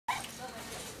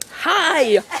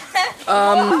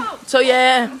Hi. So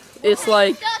yeah, it's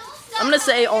like, I'm gonna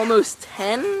say almost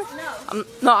 10.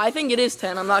 No, I think it is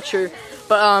 10, I'm not sure.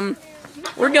 But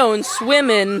we're going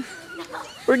swimming.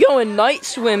 We're going night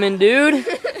swimming, dude.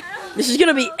 This is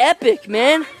gonna be epic,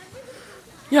 man.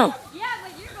 Yo.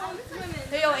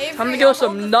 Time to go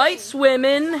some night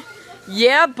swimming.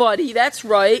 Yeah, buddy, that's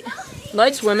right.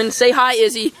 Night swimming. Say hi,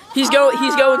 Izzy. He's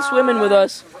going swimming with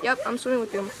us. Yep, I'm swimming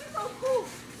with him.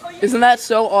 Isn't that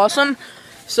so awesome?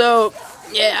 So,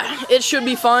 yeah, it should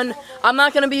be fun. I'm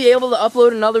not going to be able to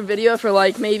upload another video for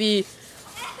like maybe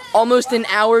almost an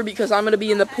hour because I'm going to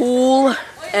be in the pool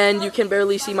and you can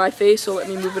barely see my face, so let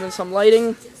me move it in some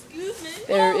lighting.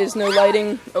 There is no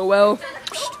lighting. Oh well.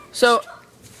 So,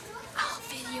 I'll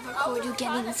video record you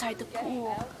getting inside the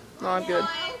pool. no, I'm good.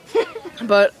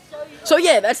 But, so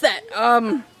yeah, that's that.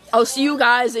 I'll see you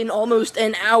guys in almost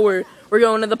an hour. We're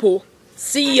going to the pool.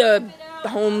 See ya,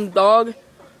 home dog.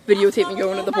 Videotape me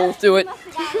going to the pool. Do it.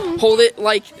 Hold it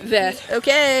like that.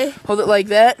 Okay. Hold it like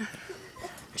that.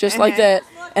 Just like that.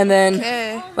 And then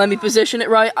let me position it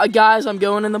right. Guys, I'm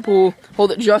going in the pool.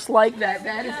 Hold it just like that.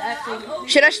 That is actually...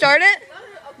 Should I start it?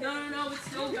 No, it's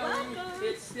still going.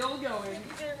 It's still going.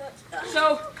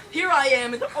 So, here I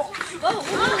am.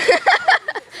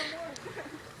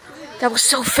 That was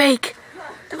so fake.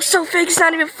 That was so fake, it's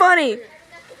not even funny.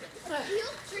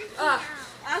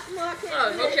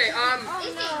 Okay,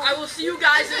 I will see you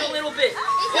guys in a little bit.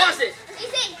 Pause it.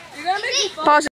 Pause it.